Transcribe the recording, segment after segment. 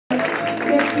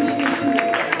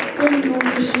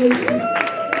Jésus.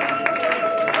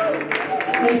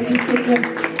 Merci Seigneur.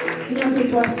 Il n'y a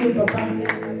que toi seul, papa.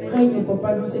 Règne,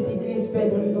 papa, dans cette église, Père,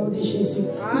 dans le nom de Jésus.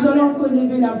 Nous allons encore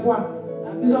lever la voix.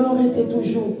 Nous allons rester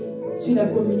toujours sur la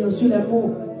communion, sur l'amour.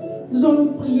 Nous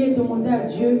allons prier, demander à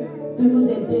Dieu de nous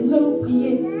aider. Nous allons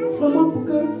prier vraiment pour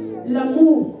que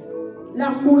l'amour,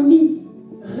 l'harmonie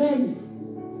règne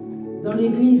dans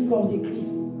l'église, corps de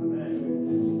Christ.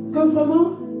 Que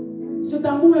vraiment, cet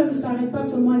amour-là ne s'arrête pas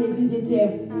seulement à l'église entière.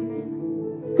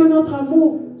 Que notre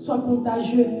amour soit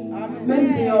contagieux, même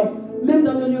dehors, même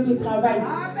dans le lieu de travail.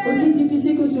 Aussi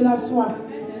difficile que cela soit,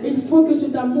 il faut que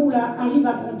cet amour-là arrive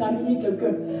à contaminer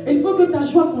quelqu'un. Il faut que ta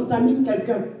joie contamine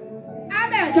quelqu'un.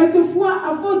 Quelquefois,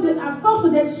 à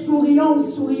force d'être souriant ou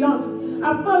souriante,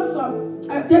 à force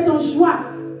d'être en joie,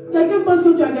 quelqu'un pense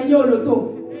que tu as gagné au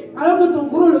loto. Alors que ton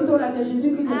gros loto là, c'est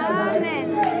Jésus-Christ de Nazareth.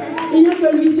 Il n'y a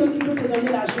que lui seul qui peut te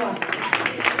donner la joie.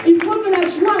 Il faut que la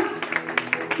joie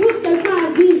pousse quelqu'un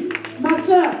à dire, ma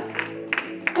soeur,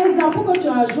 Elsa, pourquoi tu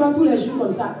as la joie tous les jours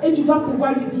comme ça? Et tu dois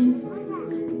pouvoir lui dire,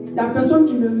 la personne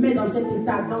qui me met dans cet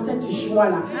état, dans cette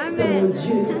joie-là, c'est mon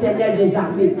Dieu, l'Éternel des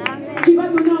armées. Tu vas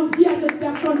donner envie à cette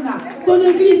personne-là. Ton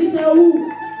église, c'est où?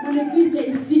 Mon église, c'est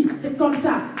ici. C'est comme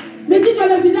ça. Mais si tu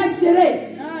as le visage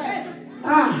serré,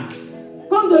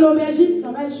 comme de l'aubergine,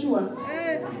 ça va être chaud. Hein?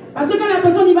 Parce que quand la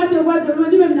personne il va te voir de loin,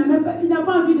 lui-même, il n'a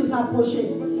pas envie de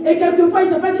s'approcher. Et quelquefois, il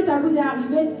ne sait pas si ça vous est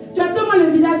arrivé. Tu as tellement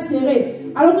le visage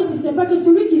serré, alors que tu ne sais pas que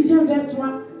celui qui vient vers toi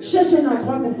cherche un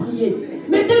endroit pour prier.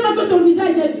 Mais tellement que ton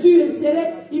visage est dur et serré,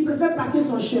 il préfère passer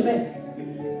son chemin.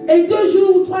 Et 2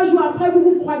 jours ou 3 jours après, vous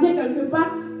vous croisez quelque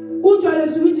part, où tu as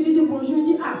le sourire, tu lui dis bonjour, il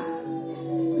dit,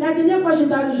 la dernière fois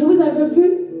je vous avais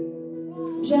vu,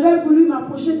 j'avais voulu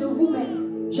m'approcher de vous, mais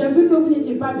j'ai vu que vous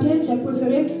n'étiez pas bien, j'ai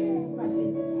préféré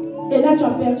passer. Et là, tu as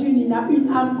perdu une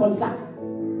âme comme ça.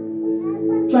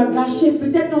 Tu as gâché,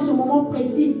 peut-être dans ce moment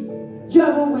précis, Dieu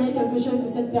avait envoyé quelque chose pour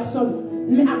cette personne.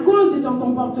 Mais à cause de ton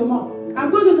comportement, à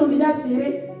cause de ton visage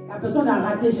serré, la personne a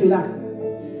raté cela.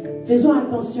 Faisons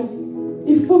attention.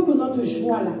 Il faut que notre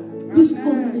joie là puisse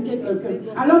communiquer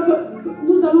quelqu'un. Alors que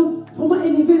nous allons vraiment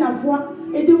élever la voix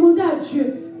et demander à Dieu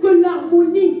que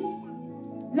l'harmonie,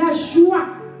 la joie,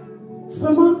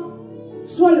 vraiment,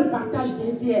 soit le partage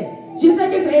des terres. Je sais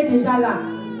que ça est déjà là.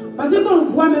 Parce que quand on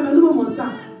voit même nous-mêmes on sent.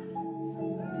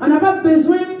 On n'a pas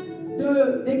besoin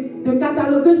de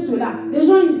cataloguer cela. Les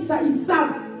gens, ils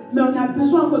savent. Mais on a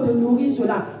besoin encore de nourrir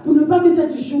cela. Pour ne pas que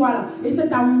cette joie-là et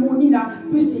cette harmonie-là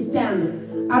puisse s'éteindre.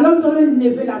 Alors nous allons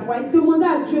lever la voix et demander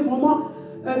à Dieu vraiment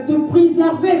de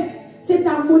préserver cette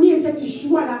harmonie et cette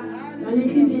joie-là dans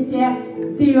l'église éternelle,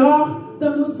 dehors,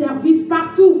 dans nos services,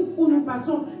 partout où nous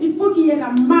passons. Il faut qu'il y ait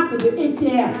la marque de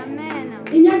Éther.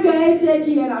 Il n'y a qu'un Éther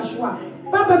qui ait la joie.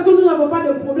 Pas parce que nous n'avons pas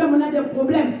de problème, on a des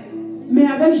problèmes. Mais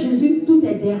avec Jésus, tout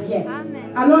est derrière.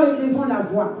 Alors élevons la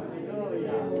voix.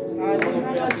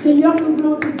 Seigneur, nous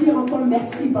voulons te dire encore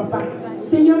merci, papa.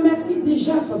 Seigneur, merci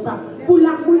déjà, papa, pour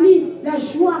l'harmonie, la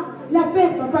joie, la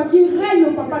paix, papa, qui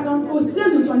règne, papa, au sein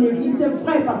de ton église. C'est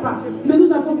vrai, papa. Mais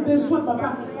nous avons besoin,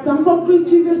 papa, d'encore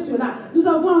cultiver cela. Nous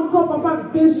avons encore, papa,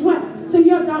 besoin,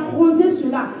 Seigneur, d'arroser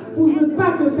cela. Pour ne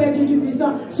pas que, Père Dieu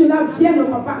puissant, cela vienne,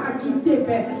 papa, à quitter,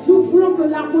 Père. Nous voulons que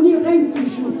l'harmonie règne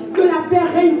toujours, que la paix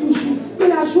règne toujours, que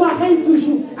la joie règne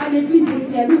toujours à l'église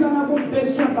éternelle. Nous en avons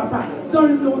besoin, papa, dans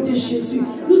le nom de Jésus.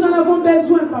 Nous en avons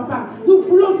besoin, papa. Nous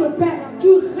voulons que, Père, tu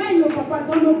règnes, papa,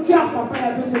 dans nos cœurs, papa,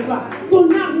 avec de toi. Ton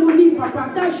harmonie, papa,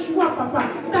 ta joie, papa,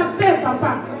 ta paix,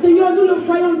 papa. Seigneur, nous le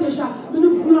voyons déjà, mais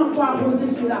nous voulons encore arroser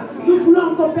cela. Nous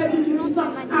voulons encore, Père Dieu puissant,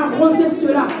 arroser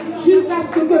cela, jusqu'à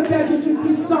ce que, Père Dieu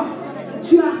puissant,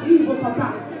 tu arrives,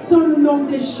 papa, dans le nom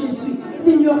de Jésus.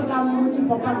 Seigneur, l'harmonie,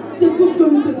 papa, c'est tout ce que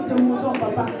nous te demandons,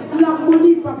 papa.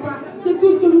 L'harmonie, papa, c'est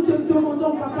tout ce que nous te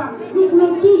demandons, papa. Nous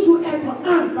voulons toujours être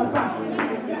un, papa.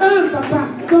 Un, papa,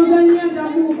 dans un lien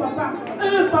d'amour, papa.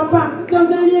 Un, papa, dans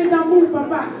un lien d'amour,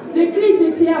 papa. L'église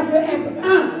éternelle veut être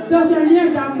un, dans un lien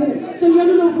d'amour. Seigneur,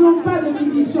 nous ne voulons pas de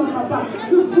division, papa.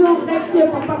 Nous voulons rester,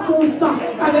 papa, constant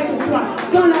avec toi.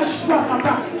 Dans la joie,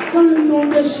 papa. Dans le nom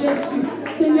de Jésus.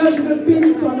 Seigneur, je veux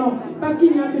bénir ton nom. Parce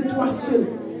qu'il n'y a que toi seul.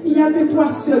 Il n'y a que toi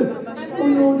seul. Au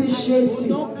nom de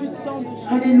Jésus.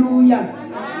 Alléluia.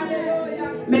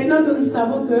 Maintenant que nous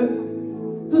savons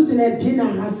que tout cela est bien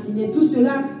enraciné, tout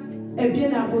cela est bien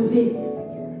arrosé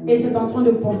et c'est en train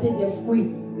de porter des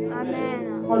fruits.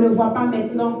 Amen. On ne voit pas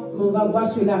maintenant, mais on va voir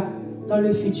cela dans le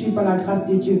futur par la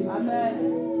grâce de Dieu. Amen.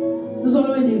 Nous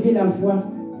allons élever la voix.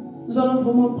 Nous allons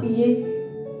vraiment prier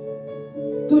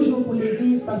toujours pour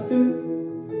l'église parce que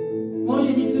moi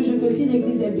je dis toujours que si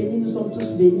l'église est bénie, nous sommes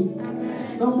tous bénis.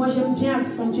 Amen. Donc moi j'aime bien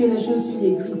accentuer les choses sur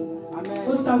l'église. Il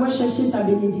faut savoir chercher sa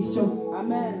bénédiction. Amen.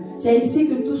 C'est ici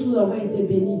que tous nous avons été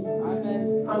bénis.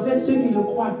 En fait, ceux qui le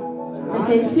croient. Mais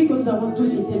c'est ici que nous avons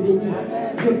tous été bénis.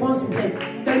 Je pense bien.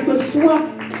 Quelle que soit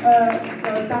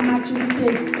ta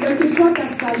maturité, quelle que soit ta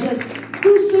sagesse,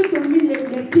 tous ceux qui ont mis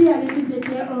les pieds à l'église des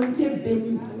terres ont été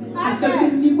bénis. À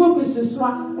quelque niveau que ce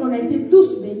soit, on a été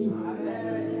tous bénis.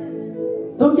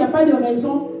 Donc il n'y a pas de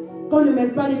raison qu'on ne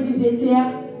mette pas l'église des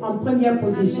terres en première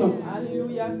position.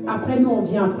 Après nous, on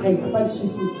vient après. Il n'y a pas de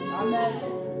souci.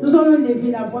 Nous allons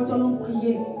lever la voix, nous allons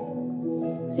prier.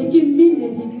 Ce qui mine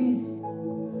les églises,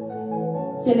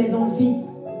 c'est les envies,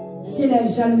 c'est la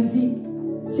jalousie,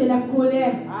 c'est la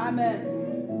colère,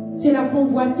 c'est la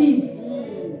convoitise.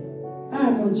 Ah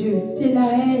mon Dieu, c'est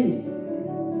la haine.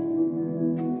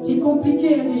 C'est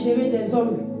compliqué de gérer des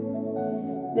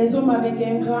hommes avec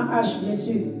un grand H bien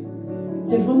sûr.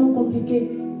 C'est vraiment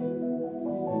compliqué.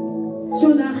 Si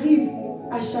on arrive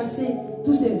à chasser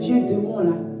tous ces vieux démons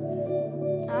là,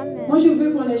 moi je veux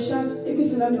qu'on les chasse et que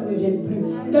cela ne revienne plus.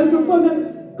 Quelquefois même,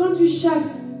 quand tu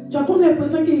chasses, tu as comme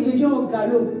l'impression qu'il revient au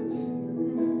galop.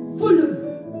 Il faut le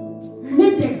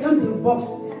mettre des gants de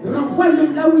boxe.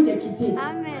 Renvoie-le là où il est quitté.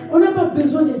 On n'a pas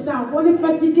besoin de ça. On est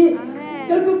fatigué.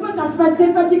 Quelquefois,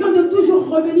 c'est fatigant de toujours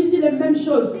revenir sur les mêmes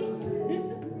choses.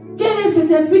 Quel est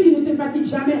cet esprit qui ne se fatigue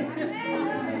jamais?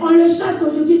 On le chasse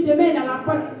aujourd'hui, demain il est à la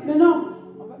porte. Mais non,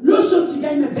 l'eau chaude tu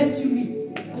gagnes, mais verse sur lui.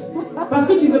 Parce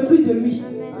que tu ne veux plus de lui.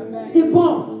 C'est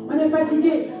bon, on est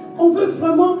fatigué. On veut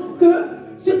vraiment que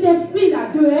cet esprit-là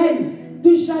de haine,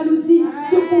 de jalousie,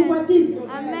 de convoitise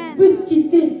puisse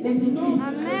quitter les églises.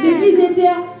 L'église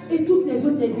éterne et toutes les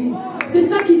autres églises. C'est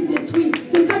ça qui détruit,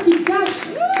 c'est ça qui cache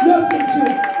l'œuvre de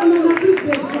Dieu. On n'en a plus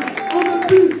besoin. On ne veut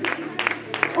plus.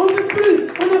 On ne veut plus.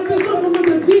 On a besoin vraiment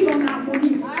de vivre en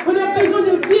harmonie. On a besoin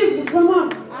de vivre vraiment.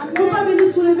 Il ne faut pas venir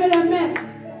soulever la main.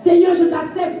 Seigneur, je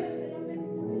t'accepte.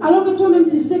 Alors que toi-même,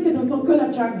 tu sais que dans ton cœur, là,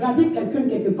 tu as gardé quelqu'un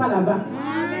quelque part là-bas.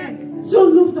 Si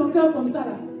on ouvre ton cœur comme ça,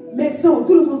 là, médecin,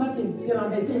 tout le monde va se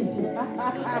renverser ici.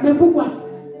 Mais pourquoi?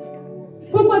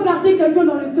 Pourquoi garder quelqu'un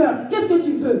dans le cœur? Qu'est-ce que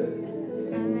tu veux?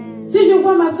 Si je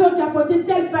vois ma soeur qui a porté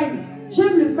tel pain,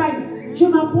 j'aime le pain, je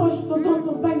m'approche, tonton,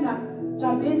 ton pain là, tu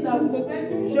as payé ça où?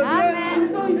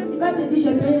 Il va te dire,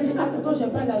 j'ai payé ça. Ah, tonton, j'ai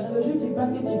pas l'argent. Le jour où tu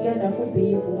penses que tu gagnes, il faut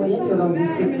payer pour voyer te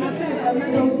rembourser.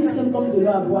 C'est aussi simple comme de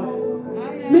l'eau à boire.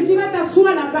 Mais tu vas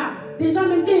t'asseoir là-bas. Déjà,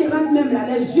 même quand il rentre même là,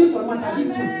 les yeux sur moi, ça dit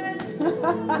tout.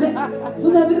 Mais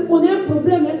vous avez, on a un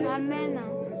problème. Hein?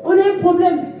 On a un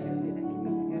problème.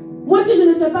 Moi, si je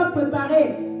ne sais pas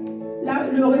préparer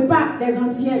le repas des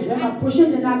Antillais, je vais m'approcher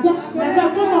de Nadia. Nadia,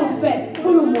 comment on fait? Il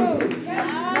faut me montrer.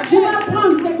 Je vais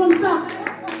apprendre, c'est comme ça.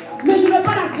 Mais je ne vais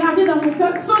pas la garder dans mon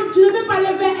cœur. Tu ne veux pas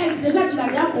aller vers elle. Déjà, tu l'as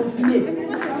déjà confinée.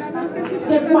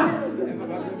 C'est quoi?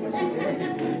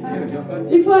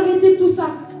 Il faut arrêter tout ça.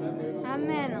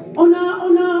 Amen. On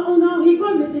en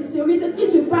rigole, mais c'est sérieux, c'est ce qui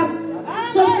se passe.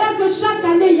 Sauf là que chaque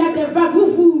année, il y a des vagues.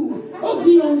 On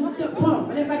vit, on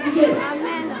est fatigué.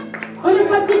 On est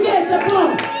fatigué, c'est bon.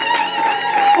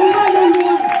 On va aller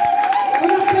loin. On a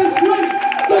besoin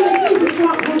que l'église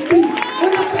soit remplie. On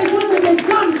a besoin que les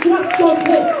âmes soient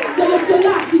sauvées. C'est de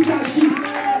cela qu'il s'agit.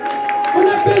 On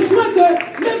a besoin que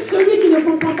même celui qui ne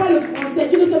comprend pas le français,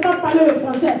 qui ne sait pas parler le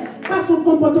français, par son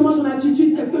comportement, son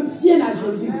attitude, quelqu'un vienne à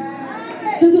Jésus.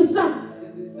 C'est de ça.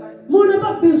 Mais on n'a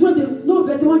pas besoin de nos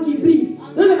vêtements qui brillent.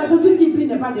 De toute façon, tout ce qui brille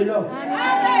n'est pas de l'or.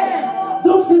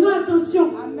 Donc faisons attention.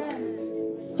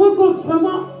 Il faut qu'on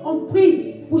vraiment on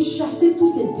prie pour chasser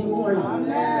tous ces démons-là.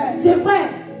 C'est vrai,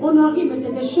 on en rit, mais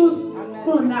c'est des choses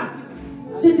qu'on a.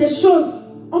 C'est des choses.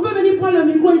 On peut venir prendre le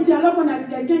micro ici alors qu'on a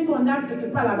quelqu'un qu'on a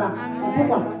quelque part là-bas.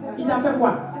 Pourquoi? Il t'a fait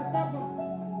quoi?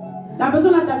 La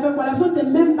personne t'a fait quoi? La personne, c'est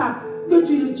même pas que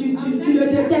tu le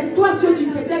détestes. Toi, ce que tu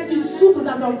détestes, tu souffres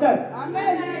dans ton cœur.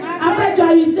 Après, tu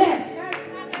as ulcère.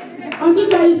 On dit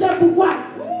tu as ulcère, pourquoi?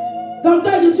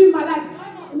 Docteur, je suis malade.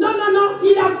 Non, non, non,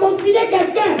 il a confiné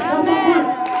quelqu'un dans son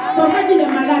ventre. Son frère qu'il est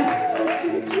malade.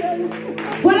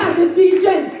 Voilà, c'est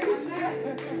spirituel.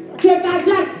 Tu es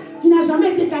cardiaque, qui n'a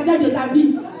jamais été cardiaque de ta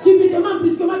vie. Subitement,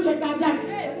 brusquement, tu es cardiaque.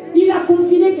 Il a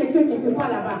confiné quelqu'un quelque part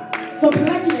là-bas. C'est pour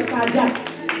cela qu'il est cardiaque.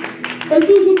 Et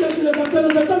toujours que chez le docteur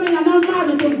mais il en a marre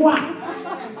de te voir.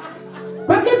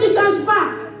 Parce que tu ne changes pas.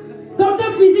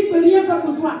 Docteur physique ne peut rien faire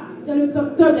pour toi. C'est le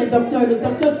docteur des docteurs, le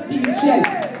docteur spirituel.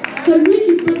 C'est lui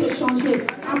qui peut te changer,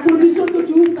 à condition que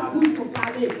tu ouvres ta bouche pour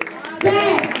parler.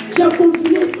 Père, j'ai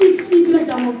confiné X, Y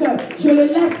dans mon cœur. Je le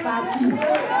laisse partir.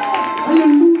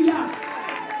 Alléluia.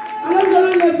 Alors nous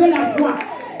allons lever la voix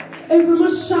et vraiment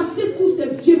chasser tous ces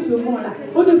vieux démons-là.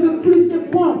 On ne veut plus,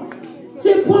 c'est bon.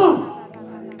 C'est bon.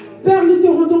 Père, nous te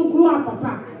rendons gloire,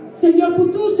 papa. Seigneur, pour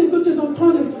tout ce que tu es en train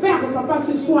de faire, papa,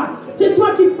 ce soir. C'est toi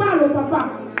qui parles, papa.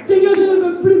 Seigneur, je ne veux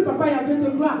papa, et avec de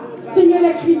gloire. Seigneur,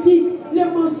 les critiques, les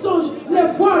mensonges, les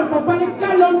vols, papa, les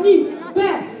calomnies,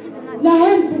 Père, la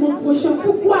haine pour mon prochain.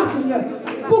 Pourquoi, Seigneur?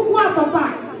 Pourquoi, papa?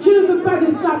 Je ne veux pas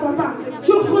de ça, papa.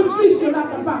 Je refuse cela,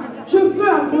 papa. Je veux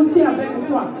avancer avec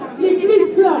toi.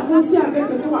 L'Église veut avancer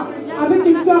avec toi. Avec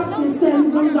un cœur sincère, nous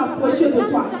voulons nous approcher de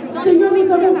toi. Seigneur,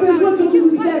 nous avons besoin que tu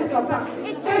nous aides, papa.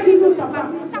 Aide-nous, papa.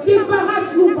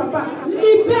 Débarrasse-nous, papa.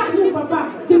 Libère-nous, papa,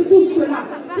 de tout cela.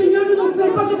 Seigneur, nous ne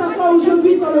voulons pas que ça soit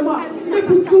aujourd'hui seulement, mais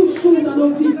pour toujours dans nos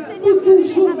vies. Pour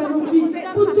toujours dans nos vies.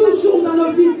 Pour toujours dans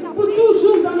nos vies. Pour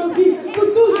toujours dans nos vies. Pour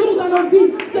toujours dans nos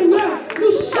vies. Seigneur,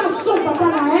 nous chassons, papa,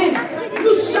 la haine.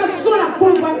 Nous chassons la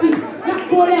convoitise,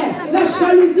 la colère, la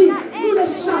jalousie. Nous les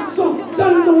chassons dans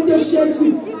le nom de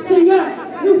Jésus. Seigneur,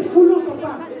 nous voulons,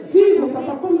 papa, vivre,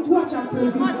 papa, comme toi tu as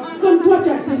prévu, comme toi tu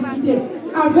as décidé,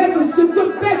 avec ce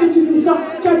que Père de Dieu,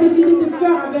 tu as décidé de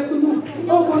faire avec nous.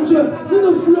 Oh mon Dieu, nous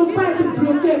ne voulons pas être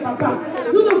bloqués, papa.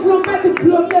 Nous ne voulons pas être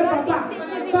bloqués, papa,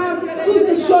 par toutes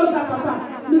ces choses-là, papa.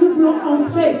 Mais nous voulons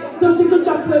entrer dans ce que tu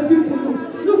as prévu pour nous.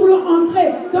 Nous voulons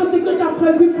entrer dans ce que tu as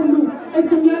prévu pour nous. Et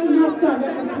Seigneur, il n'y a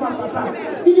qu'avec toi, papa.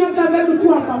 Il n'y a qu'avec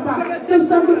toi, papa. C'est pour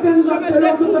ça que Père, nous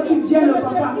appelons que toi tu viennes,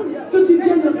 papa. Que tu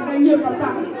viennes régner, papa.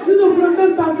 Nous ne voulons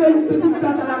même pas faire une petite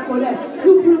place à la colère.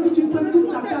 Nous voulons que tu prennes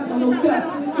toute la place dans nos cœurs,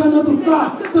 dans notre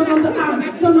corps, dans notre âme,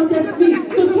 dans notre esprit.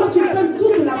 Que toi tu prennes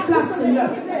toute la place, Seigneur.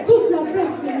 Toute la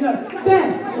place, Seigneur. Père,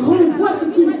 renvoie ce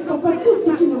qui, papa, tout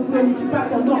ce qui ne glorifie pas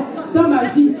ton nom dans ma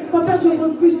vie. Papa, je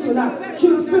refuse cela. Je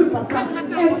veux, papa,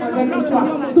 être avec toi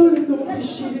dans le nom de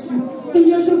Jésus.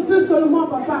 Seigneur, je veux seulement,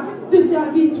 papa, te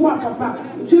servir toi, papa.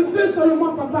 Je veux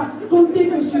seulement, papa, compter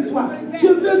que sur toi. Je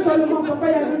veux seulement, papa,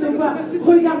 y aller de voir,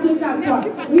 regarder qu'à toi,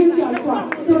 rien qu'à toi,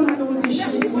 dans le nom de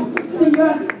Jésus.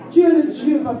 Seigneur, tu es le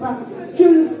Dieu, papa. Tu es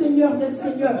le Seigneur des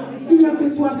Seigneurs. Il n'y a que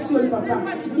toi seul, papa.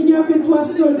 Il n'y a que toi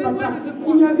seul, papa.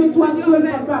 Il n'y a que toi seul,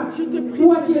 papa.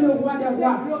 Toi qui es le roi des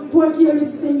rois. Toi qui es le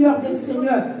Seigneur des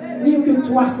Seigneurs. Rien que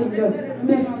toi, Seigneur.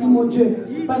 Merci, mon Dieu,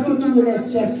 parce que tu ne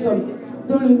laisses personne.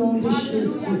 Dans le nom de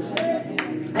Jésus.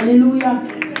 Alléluia.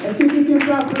 Est-ce que quelqu'un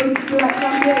peut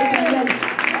acclamer l'Éternel?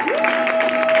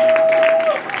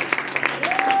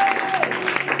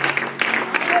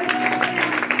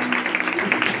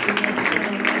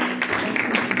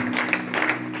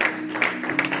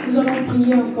 Nous allons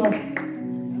prier encore,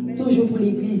 toujours pour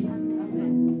l'Église.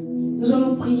 Nous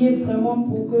allons prier vraiment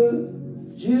pour que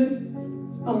Dieu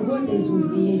envoie des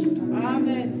ouvriers.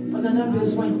 Amen. On en a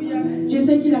besoin. Je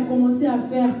sais qu'il a commencé à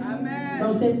faire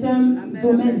dans certains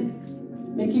domaines,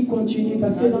 mais qu'il continue,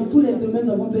 parce que dans tous les domaines,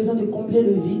 nous avons besoin de combler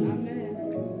le vide.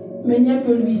 Mais il n'y a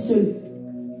que lui seul.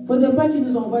 Il ne faudrait pas qu'il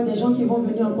nous envoie des gens qui vont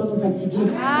venir encore nous fatiguer.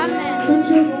 Amen. Que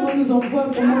Dieu vraiment nous envoie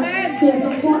vraiment ses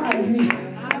enfants à lui.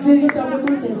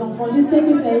 Véritablement ses enfants. Je sais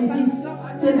que ça existe.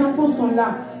 Ses enfants sont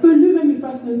là. Que lui-même il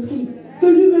fasse le tri. Que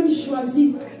lui-même il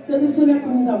choisisse. C'est de cela que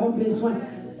nous avons besoin.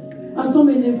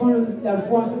 Ensemble, élevons la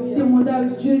voix. Demandons à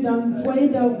Dieu d'envoyer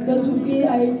des ouvriers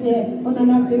à ETR. On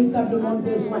en a véritablement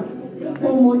besoin.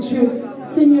 Oh mon Dieu.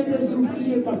 Seigneur, des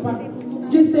ouvriers, papa.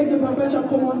 Je sais que papa, tu as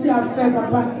commencé à faire,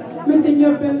 papa. Mais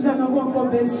Seigneur, Père, nous en avons encore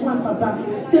besoin, papa.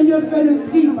 Seigneur, fais le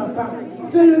tri, papa.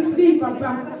 Fais le tri,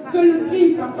 papa. Fais le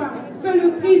tri, papa. Fais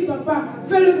le tri, papa.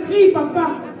 Fais le tri, papa.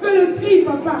 Fais le tri,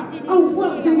 papa. Envoie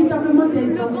véritablement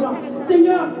tes enfants.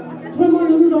 Seigneur, vraiment,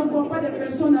 ne nous envoie pas des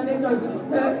personnes avec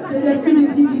des esprits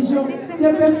de division, des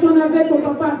personnes avec, oh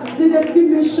papa, des esprits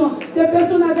méchants, des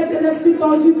personnes avec des esprits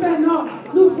tordus. Père, non,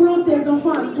 nous voulons tes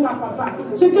enfants à toi, papa.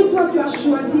 Ce que toi tu as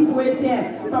choisi pour être,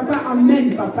 papa,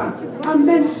 amène, papa.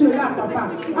 Amène cela, papa.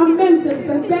 Amène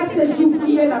ces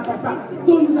ouvriers-là, papa,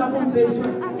 dont nous avons besoin.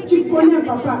 Tu connais,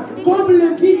 papa. Comble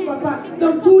le vide, papa,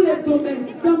 dans tous les domaines,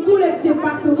 dans tous les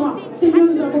départements. Seigneur,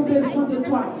 nous avons besoin de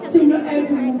toi. Seigneur,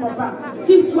 aide-nous, papa.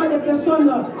 Qu'ils soient des personnes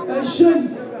jeunes,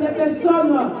 des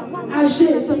personnes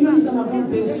âgées. Seigneur, nous en avons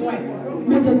besoin.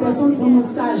 Mais des personnes vraiment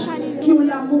sages, qui ont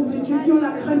l'amour de Dieu, qui ont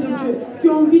la crainte de Dieu, qui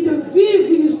ont envie de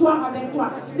vivre une histoire avec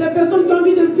toi. Des personnes qui ont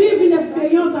envie de vivre une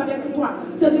expérience avec toi.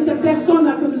 C'est de ces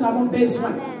personnes-là que nous avons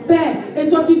besoin. Père, et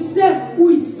toi tu sais où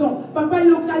ils sont. Papa,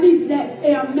 localise-les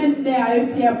et amène-les à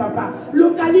ETR, papa.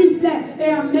 Localise-les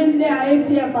et amène-les à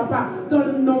ETR, papa. Dans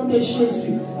le nom de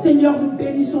Jésus. Seigneur, nous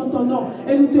bénissons ton nom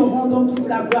et nous te rendons toute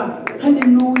la gloire.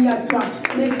 Alléluia, toi.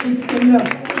 Merci, Seigneur.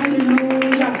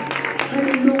 Alléluia.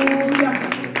 Alléluia.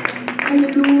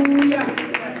 Alléluia.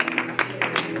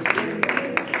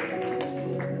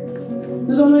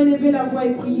 Nous allons élever la voix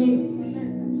et prier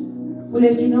pour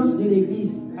les finances de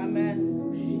l'Église. Amen.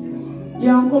 Il y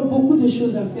a encore beaucoup de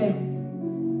choses à faire.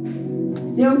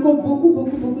 Il y a encore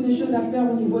beaucoup de choses à faire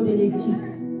au niveau de l'Église.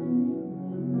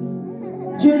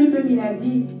 Dieu lui-même, il a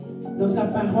dit dans sa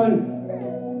parole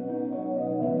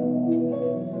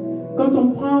Quand on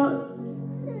prend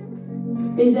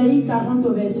Ésaïe 40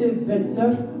 au verset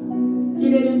 29,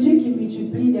 il est le Dieu qui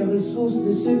multiplie les ressources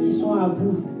de ceux qui sont à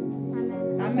bout.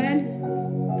 Amen.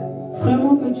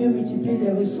 Vraiment que Dieu multiplie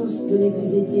les ressources de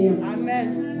l'église entière. Amen.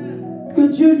 Que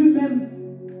Dieu lui-même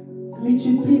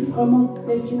multiplie vraiment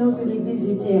les finances de l'église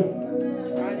entière.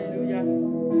 Alléluia.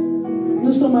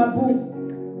 Nous sommes à bout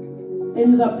et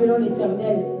nous appelons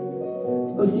l'Éternel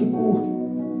au secours.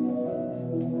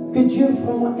 Que Dieu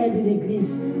vraiment aide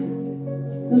l'église.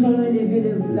 Nous allons élever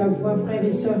la voix, frères et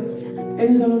sœurs, et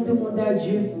nous allons demander à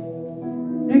Dieu,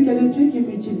 lui qui est le Dieu qui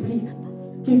multiplie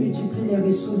les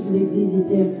ressources de l'église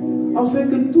entière, afin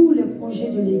que tous les projets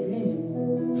de l'église,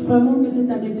 vraiment que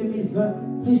cette année 2020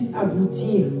 puisse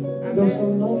aboutir dans son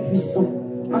nom puissant.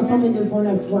 Ensemble, élevons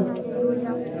la voix.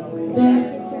 Père,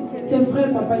 c'est vrai,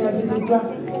 Papa, il y avait de toi.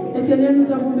 Éternel,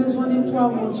 nous avons besoin de toi,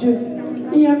 mon Dieu.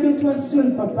 Il n'y a que toi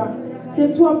seul, Papa.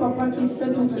 C'est toi, Papa, qui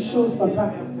fais toutes choses,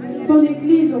 Papa. Ton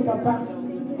église, oh Papa.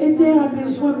 Et Terre a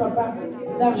besoin, Papa,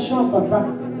 d'argent, Papa.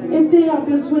 Et Terre a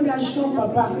besoin d'argent,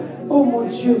 Papa. Oh mon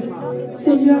Dieu.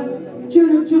 Seigneur, tu es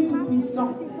le Dieu tout-puissant.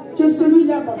 Tu es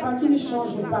celui-là, Papa, qui ne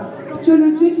change pas. Tu es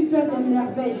le Dieu qui fait des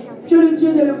merveilles. Tu es le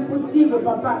Dieu de l'impossible,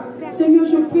 Papa. Seigneur,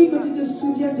 je prie que tu te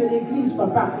souviennes de l'église,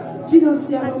 Papa.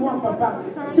 Financièrement, Papa.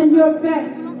 Seigneur, Père,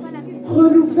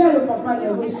 renouvelle, Papa, les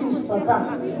ressources, Papa.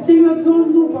 Seigneur,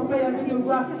 donne-nous, Papa, il y avait de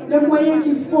voir les moyens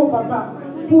qu'il faut, Papa,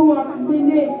 pour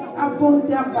mener à bon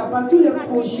terme, Papa, tous les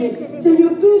projets.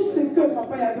 Seigneur, tout ce que,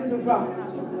 Papa, il y avait de voir,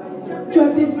 tu as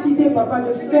décidé, Papa,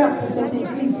 de faire pour cette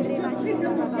église.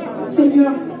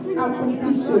 Seigneur,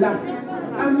 accomplis cela.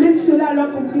 Amène cela à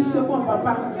l'accomplissement,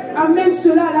 Papa. Amène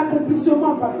cela à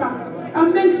l'accomplissement, Papa.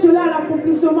 Amène cela à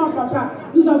l'accomplissement, Papa.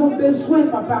 Nous avons besoin,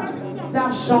 Papa,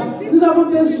 d'argent. Nous avons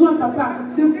besoin, Papa,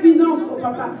 de finances, oh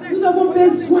Papa. Nous avons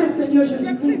besoin, Seigneur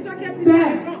Jésus-Christ.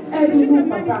 Père, aide-nous,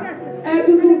 Papa.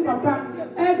 Aide-nous, Papa.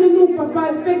 Aide-nous, Papa,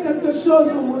 et fais quelque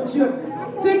chose, oh mon Dieu.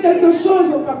 Fais quelque chose,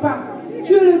 oh Papa.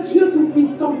 Tu es le Dieu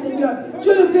tout-puissant, Seigneur. Tu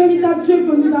es le véritable Dieu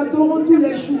que nous adorons tous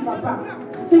les jours, Papa.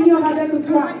 Seigneur, avec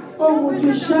toi, oh mon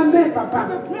Dieu, jamais, Papa,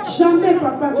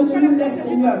 tu ne nous laisses,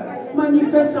 Seigneur.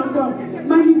 Manifeste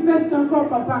encore,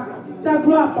 Papa, ta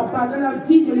gloire, Papa, dans la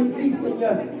vie de l'église,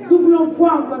 Seigneur. Nous voulons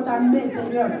voir encore ta main,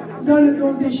 Seigneur, dans le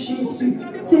nom de Jésus.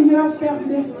 Seigneur, Père,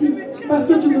 merci, parce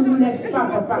que tu ne nous laisses pas,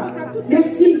 Papa.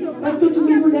 Merci, parce que tu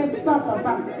ne nous laisses pas,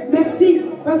 Papa. Merci,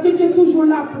 parce que tu es toujours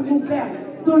là pour nous, Père,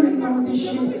 dans le nom de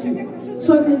Jésus.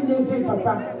 Sois élevé,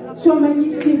 Papa. Sois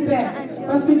magnifié, Père,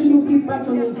 parce que tu n'oublies pas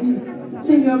ton église.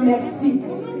 Seigneur, merci.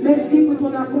 Merci pour ton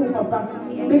amour, Papa.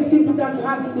 Merci pour ta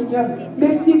grâce, Seigneur.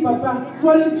 Merci, Papa.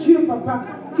 Toi, le Dieu, Papa,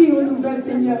 qui renouvelle,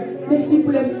 Seigneur. Merci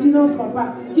pour les finances,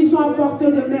 Papa, qui sont à portée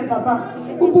de main, Papa,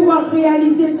 pour pouvoir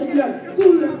réaliser, Seigneur,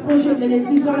 tout le projet de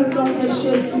l'église dans le nom de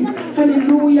Jésus.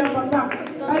 Alléluia, Papa.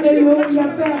 Alléluia,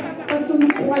 Père, parce que nous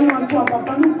croyons en toi,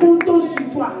 Papa. Nous comptons sur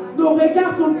toi. Nos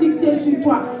regards sont fixés sur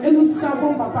toi. Et nous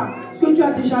savons, Papa, que tu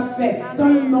as déjà fait dans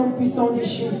le nom puissant de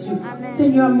Jésus. Amen.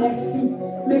 Seigneur, merci.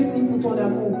 Merci pour ton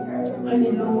amour.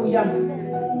 Alléluia.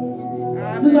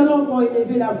 Nous allons encore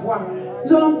élever la voix.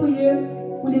 Nous allons prier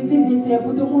pour l'église entière,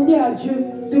 pour demander à Dieu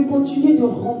de continuer de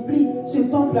remplir ce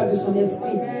temple de son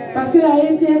esprit. Parce que à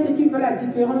l'intérieur, ce qui fait la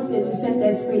différence, c'est le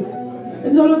Saint-Esprit.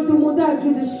 Et nous allons demander à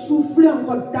Dieu de souffler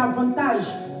encore davantage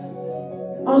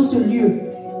en ce lieu.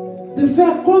 De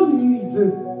faire comme lui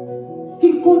veut.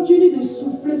 Qu'il continue de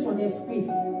souffler son esprit.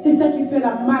 C'est ça qui fait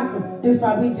la marque de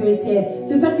fabrique de Éther.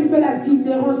 C'est ça qui fait la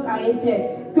différence à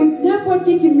Éther. Que n'importe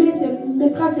qui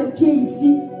mettra ses pieds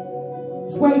ici,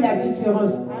 voit la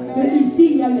différence. Que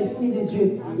ici, il y a l'Esprit de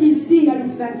Dieu. Ici, il y a le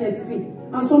Saint-Esprit.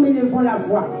 Ensemble, élevons la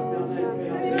voix.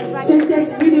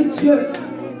 Saint-Esprit de Dieu,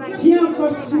 viens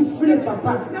encore souffler,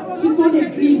 Papa, sur ton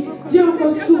église. Viens encore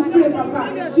souffler, Papa,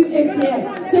 sur Éther.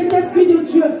 Saint-Esprit de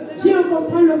Dieu, viens encore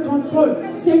prendre le contrôle.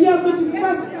 Seigneur, que tu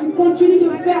continues de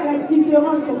faire la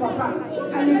différence, oh Papa,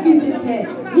 à l'église Éther.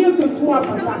 Rien que toi,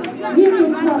 Papa. Rien que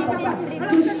toi, Papa.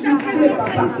 Dieu souffle,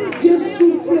 Papa. Dieu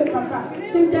souffle, Papa.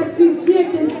 Saint-Esprit, viens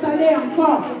t'installer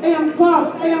encore, et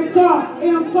encore, et encore,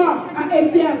 et encore à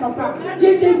Éther, Papa.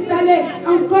 Viens t'installer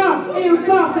encore, et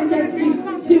encore, Saint-Esprit.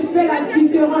 Dieu fait la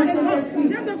différence, Saint-Esprit.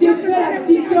 Dieu fait la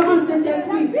différence,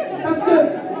 Saint-Esprit. Parce que,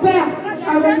 Père,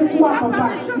 avec toi, Papa,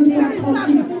 nous sommes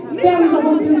tranquilles. Père, nous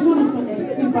avons besoin de ton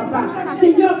esprit, Papa.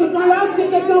 Seigneur, que lorsque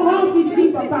quelqu'un rentre ici,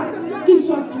 Papa, qu'il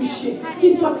soit touché,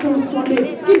 qu'il soit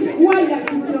consolé, qu'il voie la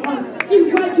différence, qu'il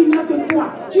voie qu'il n'y a que toi.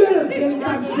 Tu es le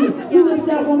véritable Dieu. Nous ne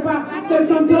servons pas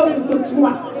quelqu'un d'autre que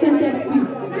toi, Saint-Esprit.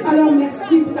 Alors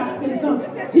merci pour ta présence.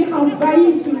 Viens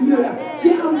envahir ce lieu-là.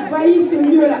 Viens envahir ce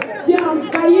lieu-là. Viens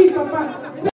envahir, Papa,